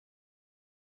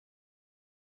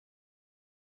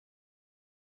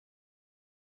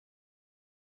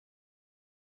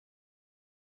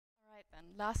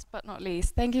And last but not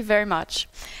least, thank you very much.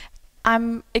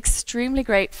 I'm extremely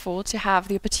grateful to have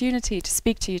the opportunity to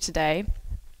speak to you today.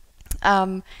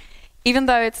 Even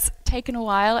though it's taken a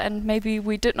while and maybe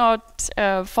we did not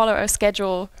follow our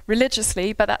schedule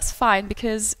religiously, but that's fine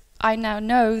because I now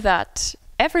know that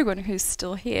everyone who's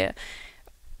still here,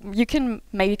 you can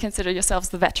maybe consider yourselves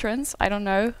the veterans, I don't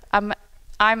know.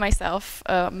 I myself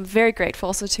am very grateful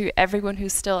also to everyone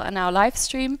who's still in our live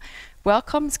stream.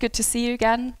 Welcome, it's good to see you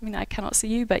again. I mean, I cannot see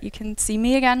you, but you can see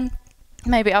me again,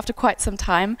 maybe after quite some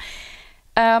time.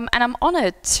 And I'm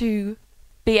honored to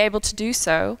be able to do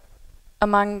so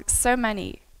among so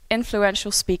many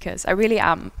influential speakers. I really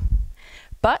am.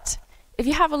 But if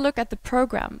you have a look at the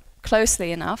program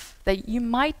closely enough, that you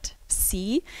might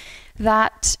see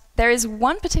that there is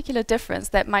one particular difference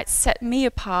that might set me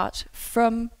apart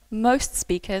from most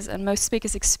speakers and most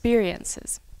speakers'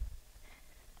 experiences.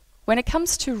 When it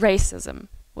comes to racism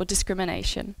or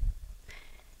discrimination,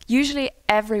 usually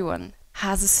everyone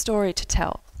has a story to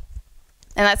tell.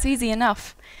 And that's easy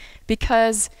enough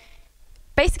because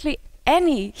basically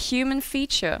any human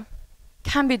feature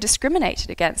can be discriminated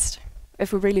against,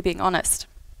 if we're really being honest.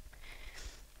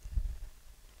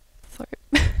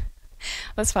 Sorry.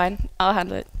 That's fine, I'll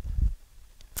handle it.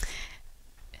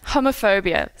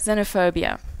 Homophobia,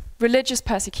 xenophobia, religious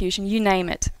persecution, you name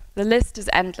it. The list is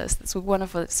endless. That's what one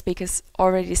of the speakers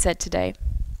already said today.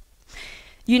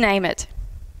 You name it.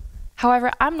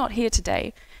 However, I'm not here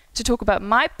today to talk about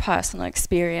my personal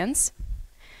experience,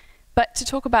 but to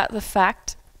talk about the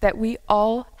fact that we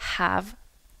all have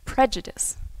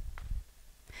prejudice.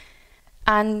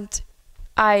 And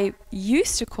I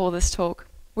used to call this talk,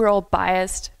 "We're all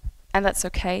biased, and that's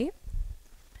okay."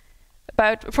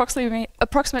 About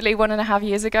approximately 1.5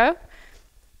 years ago.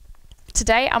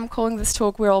 Today I'm calling this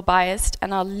talk "We're all biased,"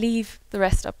 and I'll leave the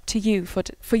rest up to you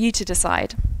for you to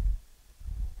decide.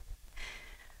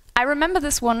 I remember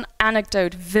this one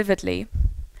anecdote vividly.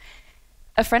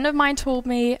 A friend of mine told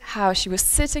me how she was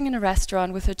sitting in a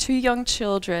restaurant with her 2 young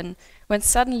children when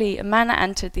suddenly a man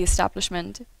entered the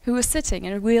establishment who was sitting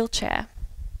in a wheelchair.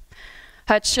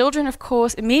 Her children, of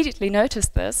course, immediately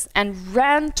noticed this and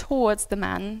ran towards the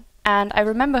man, and I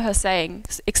remember her saying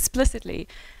explicitly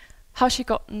how she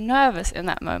got nervous in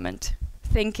that moment,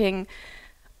 thinking,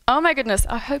 oh my goodness,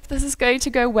 I hope this is going to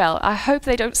go well. I hope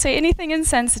they don't say anything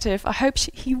insensitive. I hope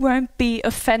he won't be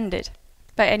offended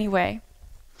by any way.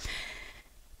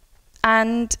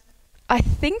 And I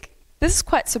think this is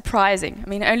quite surprising. I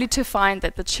mean, only to find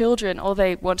that the children, all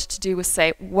they wanted to do was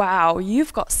say, wow,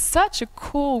 you've got such a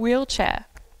cool wheelchair.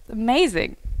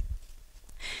 Amazing.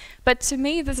 But to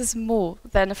me, this is more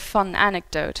than a fun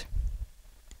anecdote.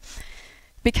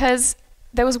 Because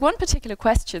there was one particular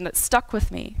question that stuck with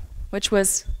me, which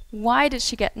was, why did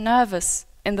she get nervous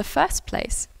in the first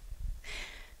place?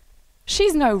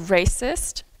 She's no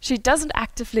racist. She doesn't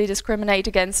actively discriminate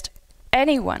against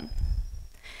anyone.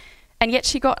 And yet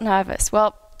she got nervous.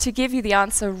 Well, to give you the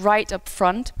answer right up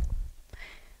front,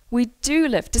 we do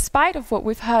live, despite of what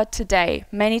we've heard today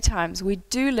many times, we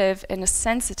do live in a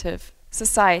sensitive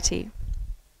society.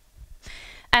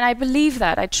 And I believe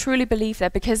that, I truly believe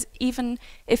that, because even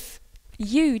if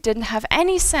you didn't have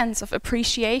any sense of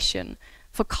appreciation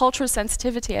for cultural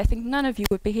sensitivity, I think none of you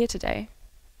would be here today.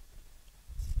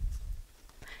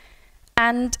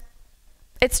 And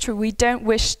it's true, we don't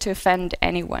wish to offend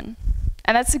anyone.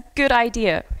 And that's a good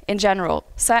idea in general,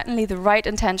 certainly the right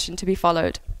intention to be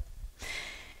followed.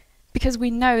 Because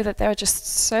we know that there are just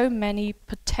so many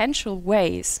potential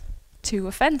ways to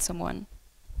offend someone.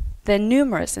 They're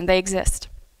numerous and they exist.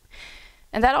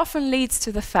 And that often leads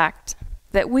to the fact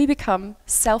that we become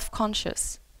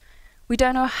self-conscious. We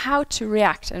don't know how to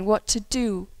react and what to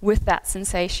do with that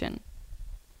sensation.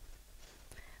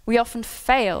 We often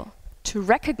fail to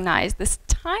recognize this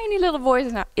tiny little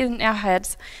voice in our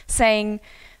heads saying,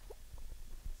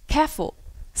 careful,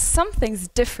 something's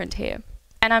different here.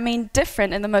 And I mean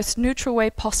different in the most neutral way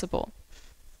possible.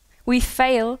 We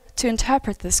fail to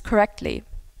interpret this correctly.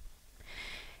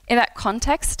 In that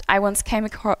context, I once came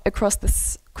across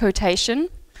this quotation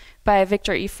by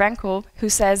Viktor E. Frankl, who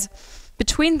says,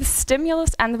 between the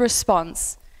stimulus and the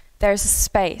response, there is a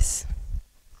space.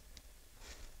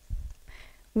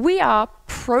 We are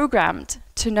programmed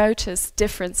to notice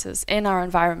differences in our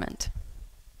environment.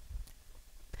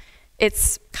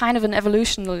 It's kind of an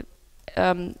evolutionary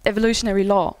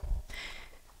law.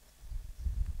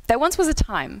 There once was a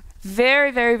time, very,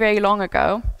 very, very long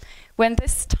ago, when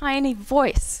this tiny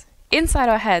voice inside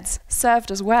our heads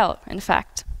served us well, in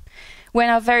fact. When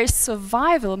our very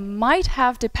survival might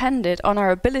have depended on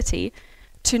our ability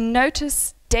to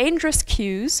notice dangerous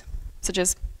cues, such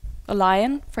as a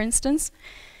lion, for instance,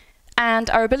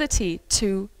 and our ability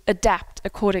to adapt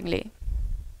accordingly.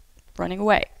 Running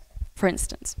away, for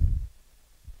instance.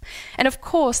 And of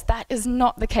course, that is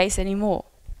not the case anymore.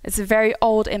 It's a very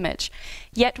old image.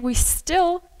 Yet we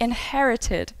still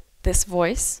inherited this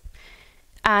voice,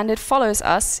 and it follows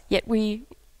us, yet we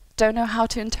don't know how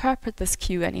to interpret this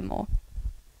cue anymore.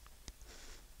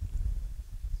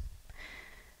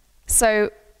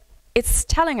 So it's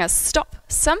telling us, stop,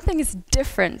 something is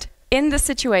different in the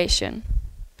situation.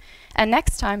 And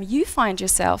next time you find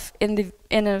yourself in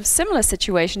a similar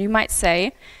situation, you might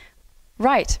say,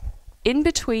 right, in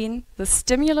between the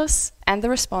stimulus and the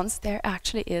response, there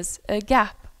actually is a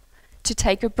gap, to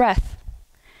take a breath.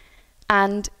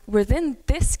 And within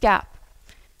this gap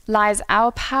lies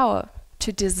our power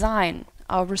to design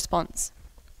our response.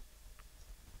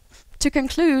 To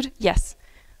conclude, yes,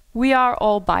 we are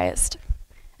all biased,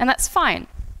 and that's fine.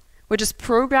 We're just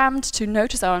programmed to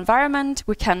notice our environment,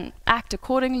 we can act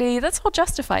accordingly, that's all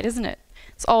justified, isn't it?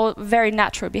 It's all very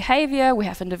natural behavior, we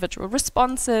have individual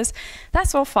responses,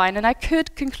 that's all fine, and I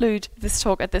could conclude this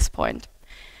talk at this point.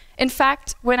 In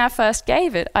fact, when I first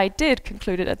gave it, I did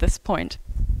conclude it at this point.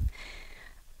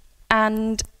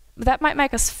 And that might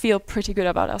make us feel pretty good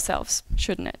about ourselves,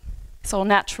 shouldn't it? It's all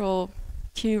natural,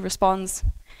 cue, response.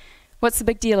 What's the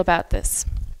big deal about this?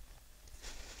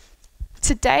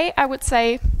 Today, I would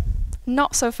say,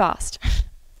 not so fast.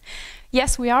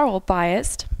 Yes, we are all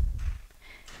biased,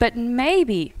 but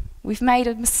maybe we've made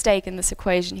a mistake in this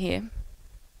equation here.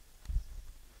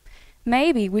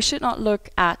 Maybe we should not look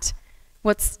at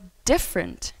what's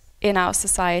different in our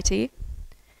society,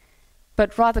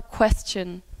 but rather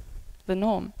question the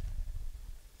norm.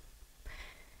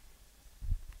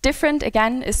 Different,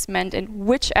 again, is meant in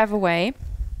whichever way,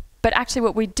 but actually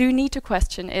what we do need to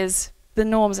question is the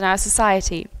norms in our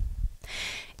society.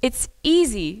 It's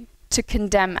easy to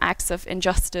condemn acts of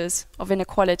injustice, of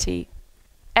inequality,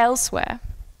 elsewhere.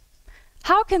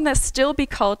 How can there still be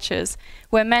cultures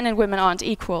where men and women aren't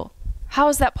equal? How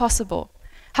is that possible?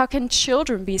 How can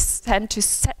children be sent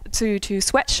to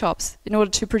sweatshops in order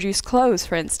to produce clothes,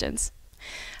 for instance?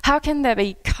 How can there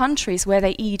be countries where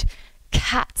they eat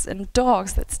cats and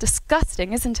dogs? That's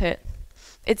disgusting, isn't it?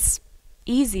 It's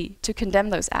easy to condemn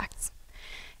those acts.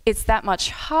 It's that much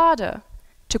harder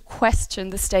to question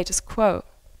the status quo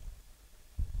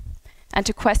and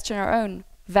to question our own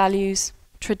values,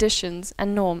 traditions,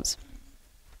 and norms.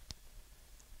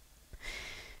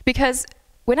 Because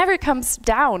whenever it comes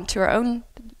down to our own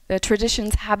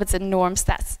traditions, habits, and norms,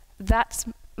 that's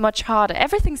much harder.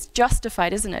 Everything's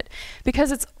justified, isn't it?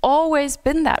 Because it's always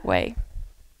been that way.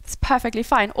 It's perfectly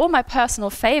fine. Or my personal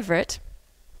favorite,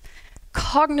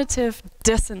 cognitive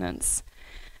dissonance.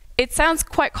 It sounds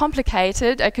quite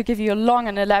complicated. I could give you a long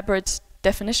and elaborate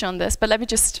definition on this, but let me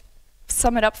just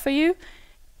sum it up for you.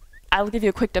 I'll give you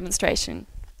a quick demonstration.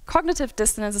 Cognitive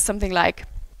dissonance is something like,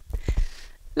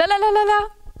 la la la la la,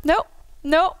 no,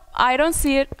 no, I don't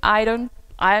see it, I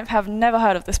have never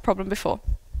heard of this problem before.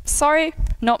 Sorry,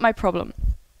 not my problem.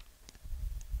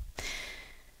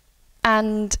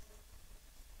 And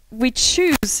we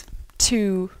choose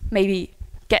to maybe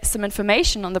get some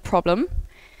information on the problem,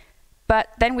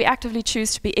 but then we actively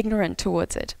choose to be ignorant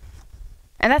towards it.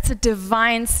 And that's a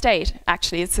divine state,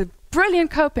 actually. It's a brilliant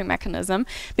coping mechanism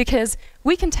because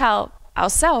we can tell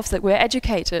ourselves that we're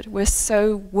educated, we're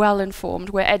so well informed,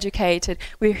 we're educated,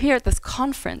 we're here at this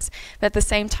conference, but at the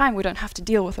same time we don't have to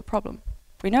deal with the problem.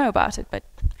 We know about it, but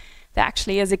there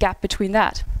actually is a gap between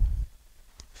that.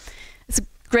 It's a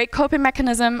great coping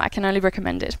mechanism, I can only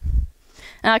recommend it.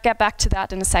 And I'll get back to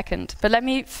that in a second. But let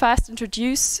me first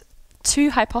introduce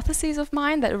two hypotheses of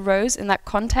mine that arose in that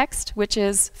context, which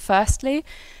is, firstly,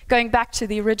 going back to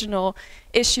the original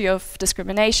issue of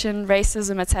discrimination,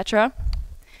 racism, etc.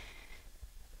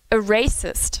 A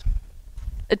racist,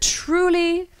 a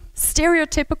truly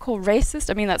stereotypical racist,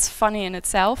 I mean that's funny in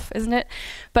itself, isn't it?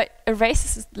 But a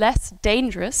racist is less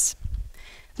dangerous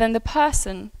than the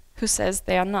person who says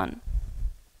they are none.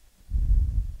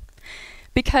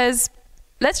 Because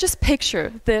let's just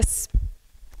picture this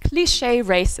cliché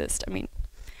racist. I mean,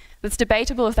 it's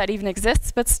debatable if that even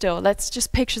exists, but still, let's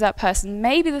just picture that person.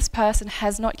 Maybe this person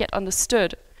has not yet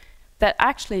understood that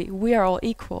actually we are all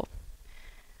equal.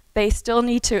 They still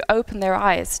need to open their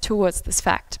eyes towards this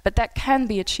fact, but that can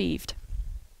be achieved.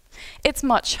 It's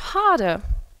much harder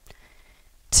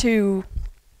to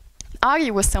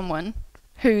argue with someone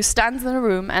who stands in a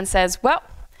room and says, well,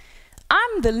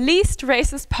 I'm the least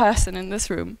racist person in this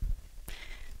room.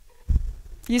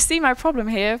 You see my problem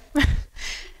here?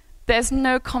 There's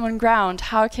no common ground.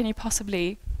 How can you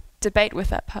possibly debate with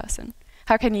that person?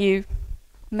 How can you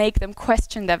make them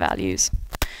question their values?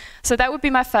 So that would be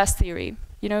my first theory.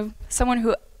 You know, someone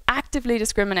who actively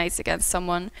discriminates against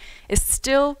someone is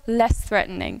still less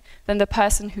threatening than the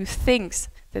person who thinks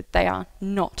that they are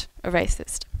not a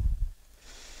racist.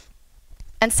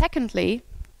 And secondly,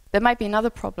 there might be another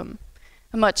problem,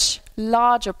 a much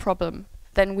larger problem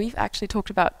than we've actually talked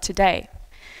about today,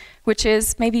 which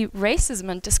is maybe racism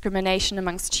and discrimination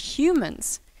amongst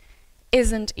humans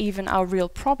isn't even our real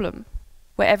problem,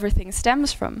 where everything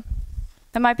stems from.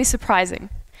 That might be surprising.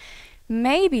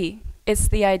 Maybe it's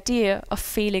the idea of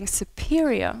feeling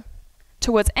superior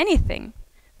towards anything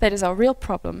that is our real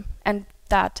problem, and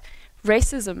that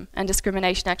racism and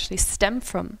discrimination actually stem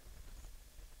from.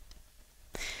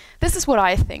 This is what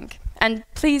I think, and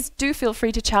please do feel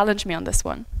free to challenge me on this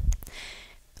one.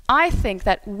 I think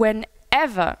that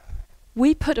whenever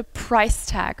we put a price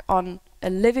tag on a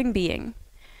living being,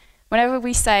 whenever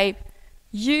we say,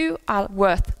 you are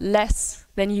worth less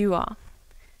than you are,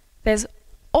 there's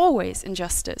always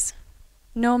injustice,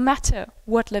 no matter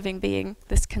what living being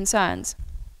this concerns.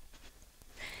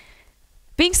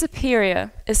 Being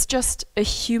superior is just a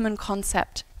human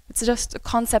concept. It's just a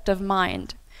concept of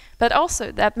mind. But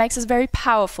also that makes us very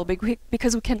powerful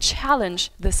because we can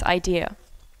challenge this idea.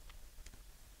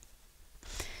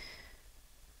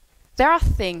 There are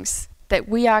things that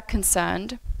we are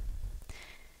concerned,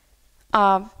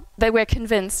 that we're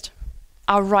convinced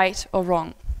are right or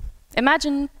wrong.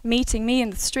 Imagine meeting me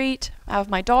in the street, I have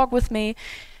my dog with me,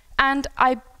 and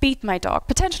I beat my dog,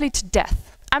 potentially to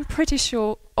death. I'm pretty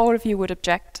sure all of you would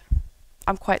object.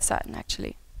 I'm quite certain,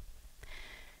 actually.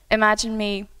 Imagine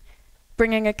me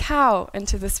bringing a cow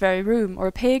into this very room, or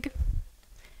a pig,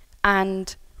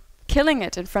 and killing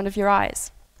it in front of your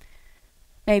eyes.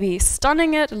 Maybe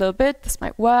stunning it a little bit, this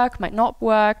might work, might not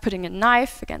work, putting a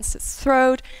knife against its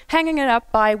throat, hanging it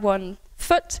up by one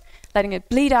foot, letting it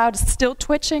bleed out, it's still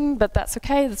twitching, but that's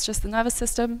okay, that's just the nervous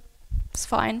system, it's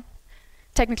fine.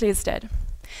 Technically it's dead.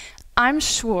 I'm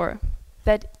sure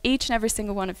that each and every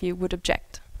single one of you would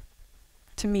object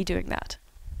to me doing that.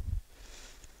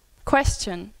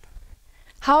 Question: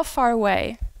 how far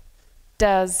away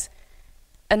does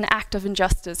an act of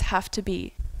injustice have to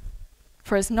be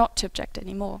for us not to object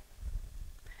anymore?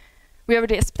 We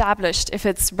already established if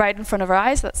it's right in front of our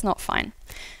eyes, that's not fine.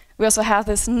 We also have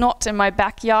this not in my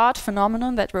backyard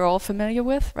phenomenon that we're all familiar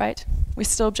with, right? We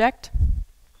still object.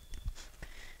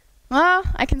 Well,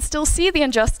 I can still see the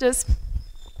injustice.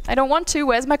 I don't want to,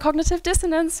 where's my cognitive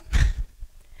dissonance?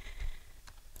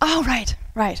 Oh,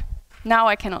 right. Now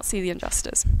I cannot see the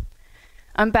injustice.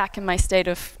 I'm back in my state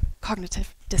of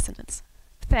cognitive dissonance,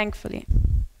 thankfully.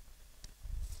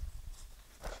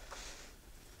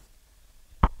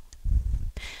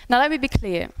 Now let me be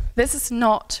clear, this is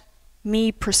not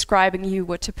me prescribing you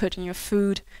what to put in your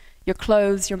food, your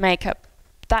clothes, your makeup.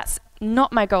 That's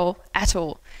not my goal at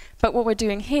all. But what we're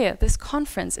doing here, this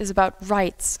conference, is about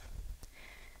rights,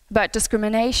 about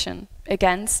discrimination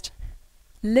against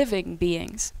living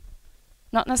beings.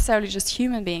 Not necessarily just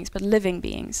human beings, but living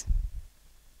beings.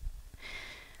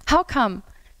 How come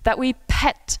that we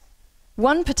pet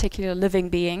one particular living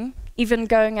being, even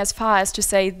going as far as to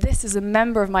say, this is a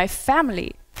member of my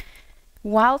family,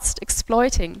 whilst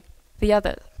exploiting the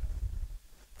other?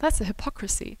 That's a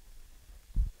hypocrisy.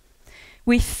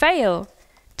 We fail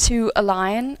to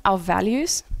align our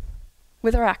values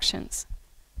with our actions.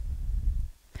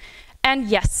 And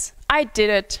yes, I did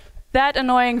it. That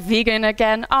annoying vegan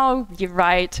again. Oh, you're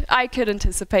right. I could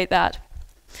anticipate that.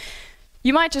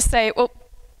 You might just say, well,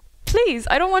 please,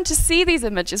 I don't want to see these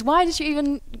images. Why did you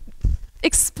even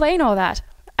explain all that?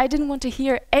 I didn't want to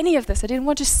hear any of this. I didn't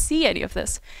want to see any of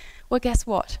this. Well, guess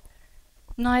what?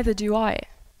 Neither do I.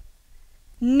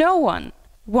 No one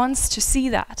wants to see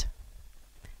that.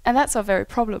 And that's our very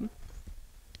problem.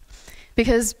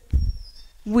 Because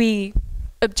we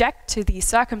object to these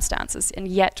circumstances, and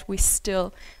yet we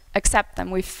still accept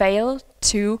them. We fail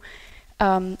to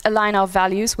align our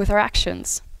values with our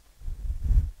actions.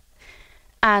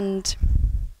 And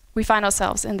we find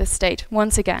ourselves in this state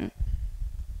once again.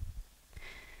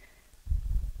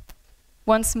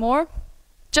 Once more,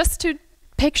 just to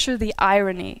picture the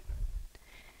irony.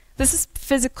 This is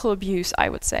physical abuse, I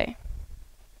would say.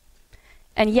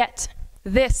 And yet,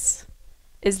 this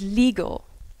is legal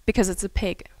because it's a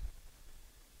pig.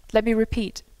 Let me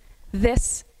repeat.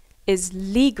 This is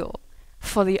legal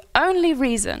for the only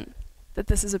reason that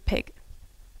this is a pig.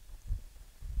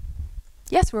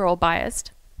 Yes, we're all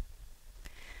biased.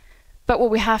 But what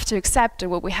we have to accept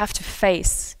and what we have to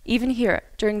face, even here,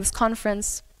 during this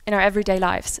conference, in our everyday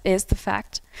lives, is the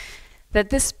fact that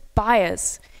this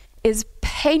bias is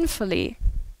painfully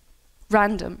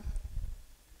random.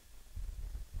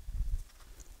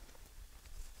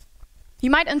 You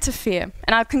might interfere,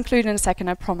 and I'll conclude in a second,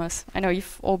 I promise. I know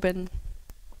you've all been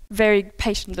very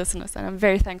patient listeners, and I'm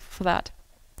very thankful for that.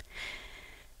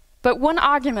 But one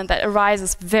argument that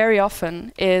arises very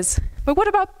often is, but what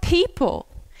about people?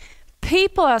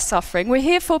 People are suffering. We're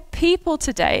here for people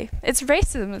today. It's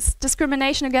racism, it's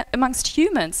discrimination amongst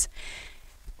humans.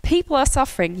 People are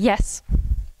suffering. Yes,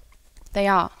 they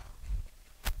are.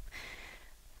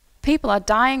 People are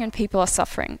dying and people are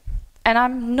suffering. And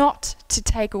I'm not to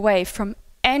take away from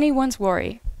anyone's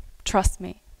worry, trust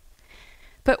me.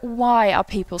 But why are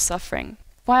people suffering?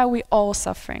 Why are we all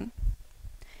suffering?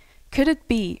 Could it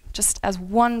be, just as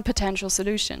one potential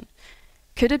solution,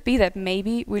 could it be that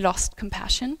maybe we lost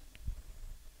compassion?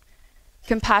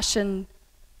 Compassion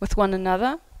with one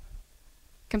another?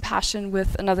 Compassion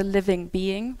with another living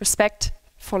being? Respect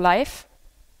for life?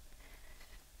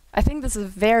 I think this is a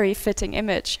very fitting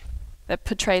image that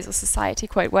portrays a society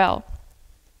quite well.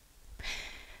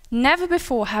 Never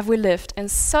before have we lived in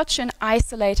such an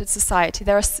isolated society.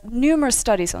 There are numerous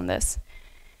studies on this.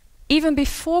 Even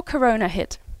before Corona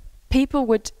hit, people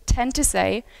would tend to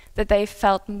say that they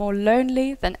felt more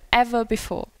lonely than ever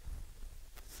before.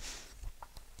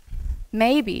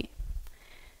 Maybe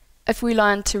if we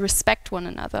learned to respect one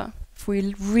another, if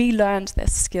we relearned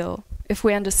this skill, if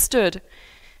we understood,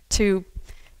 to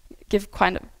give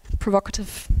quite a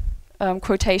provocative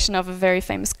quotation of a very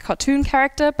famous cartoon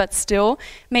character, but still,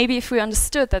 maybe if we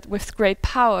understood that with great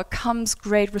power comes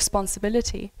great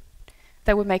responsibility,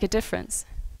 that would make a difference.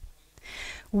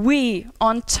 We,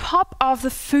 on top of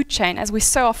the food chain, as we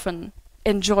so often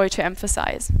enjoy to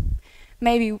emphasize,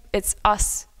 maybe it's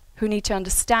us who need to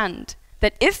understand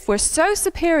that if we're so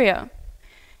superior,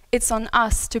 it's on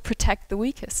us to protect the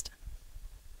weakest.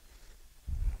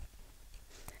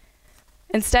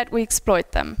 Instead, we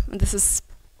exploit them, and this is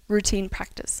routine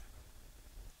practice.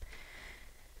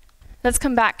 Let's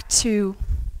come back to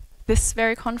this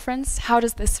very conference. How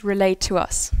does this relate to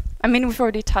us? I mean, we've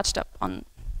already touched up on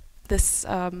this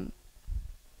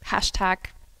hashtag,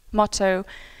 motto,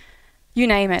 you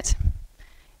name it.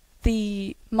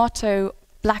 The motto,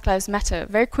 Black Lives Matter,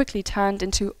 very quickly turned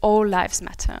into All Lives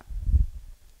Matter.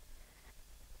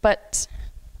 But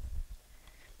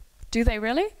do they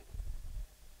really?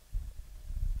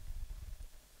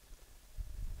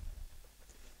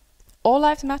 All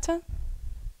lives matter?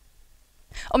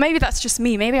 Or maybe that's just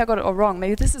me, maybe I got it all wrong,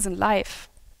 maybe this isn't life.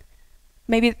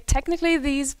 Maybe technically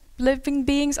these living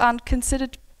beings aren't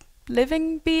considered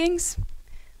living beings?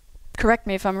 Correct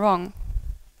me if I'm wrong.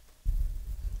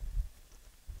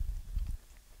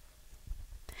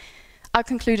 I'll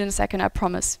conclude in a second, I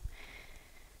promise.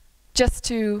 Just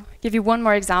to give you one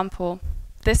more example.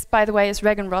 This, by the way, is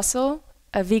Regan Russell,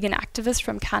 a vegan activist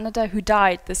from Canada who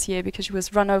died this year because she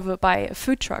was run over by a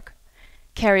food truck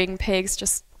carrying pigs,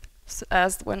 just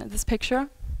as the one in this picture.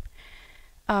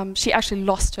 She actually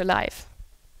lost her life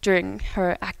during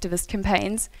her activist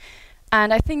campaigns.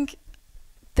 And I think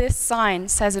this sign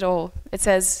says it all. It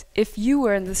says, if you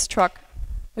were in this truck,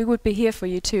 we would be here for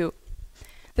you too.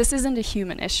 This isn't a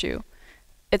human issue.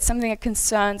 It's something that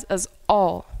concerns us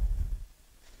all.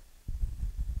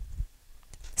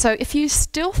 So if you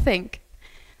still think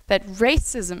that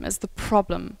racism is the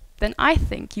problem, then I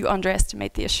think you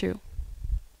underestimate the issue.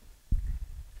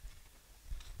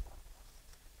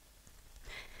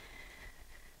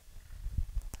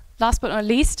 Last but not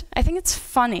least, I think it's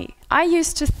funny. I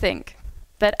used to think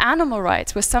that animal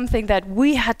rights were something that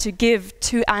we had to give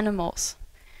to animals.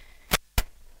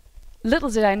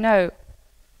 Little did I know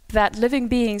that living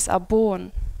beings are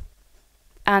born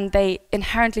and they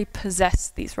inherently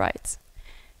possess these rights.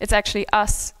 It's actually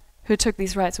us who took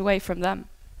these rights away from them.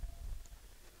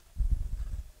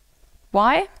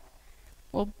 Why?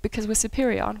 Well, because we're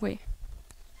superior, aren't we?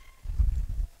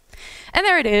 And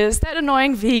there it is, that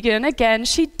annoying vegan, again,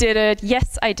 she did it,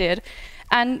 yes I did.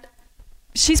 And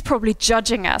she's probably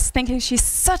judging us, thinking she's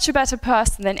such a better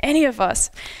person than any of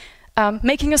us,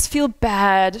 making us feel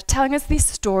bad, telling us these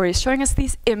stories, showing us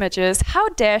these images. How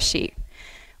dare she?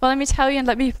 Well, let me tell you, and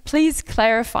let me please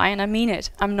clarify, and I mean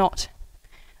it, I'm not.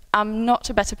 I'm not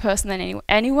a better person than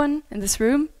anyone in this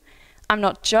room. I'm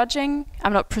not judging,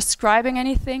 I'm not prescribing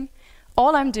anything.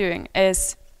 All I'm doing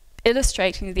is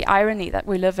illustrating the irony that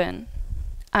we live in.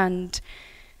 And,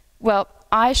 well,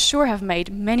 I sure have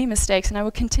made many mistakes and I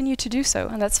will continue to do so,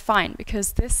 and that's fine,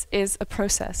 because this is a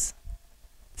process.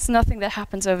 It's nothing that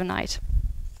happens overnight.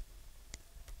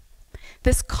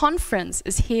 This conference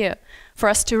is here for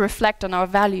us to reflect on our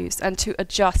values and to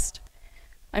adjust.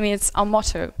 I mean, it's our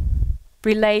motto.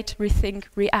 Relate, rethink,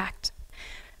 react.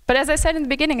 But as I said in the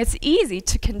beginning, it's easy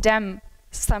to condemn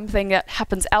something that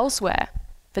happens elsewhere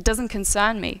that doesn't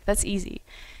concern me. That's easy.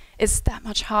 it's that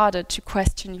much harder to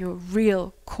question your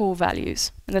real core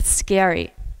values. And that's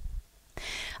scary.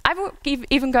 I would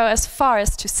even go as far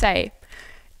as to say,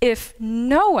 if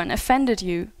no one offended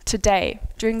you today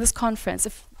during this conference,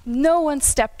 if no one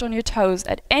stepped on your toes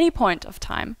at any point of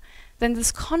time, then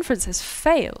this conference has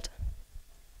failed.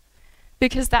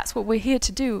 Because that's what we're here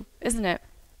to do, isn't it?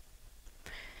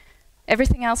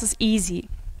 Everything else is easy,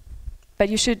 but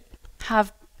you should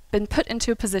have been put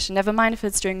into a position, never mind if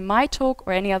it's during my talk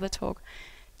or any other talk,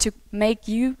 to make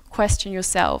you question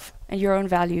yourself and your own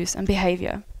values and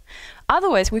behavior.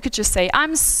 Otherwise, we could just say,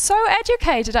 I'm so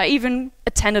educated, I even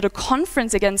attended a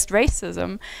conference against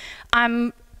racism.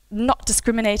 I'm not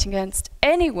discriminating against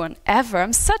anyone ever.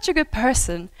 I'm such a good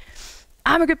person.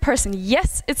 I'm a good person.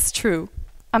 Yes, it's true.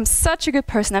 I'm such a good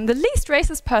person. I'm the least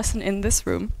racist person in this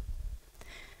room.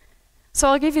 So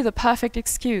I'll give you the perfect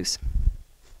excuse.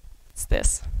 It's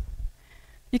this.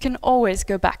 You can always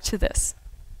go back to this.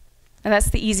 And that's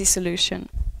the easy solution.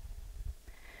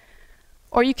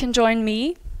 Or you can join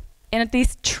me in at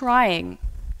least trying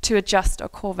to adjust our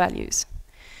core values,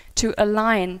 to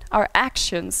align our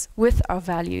actions with our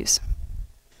values.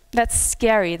 That's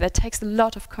scary. That takes a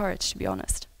lot of courage, to be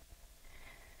honest.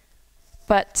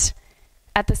 But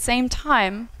at the same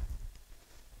time,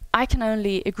 I can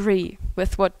only agree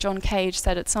with what John Cage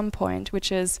said at some point,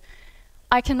 which is,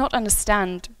 I cannot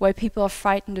understand why people are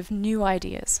frightened of new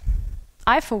ideas.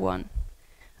 I, for one,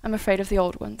 am afraid of the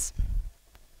old ones.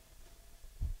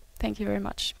 Thank you very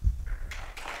much.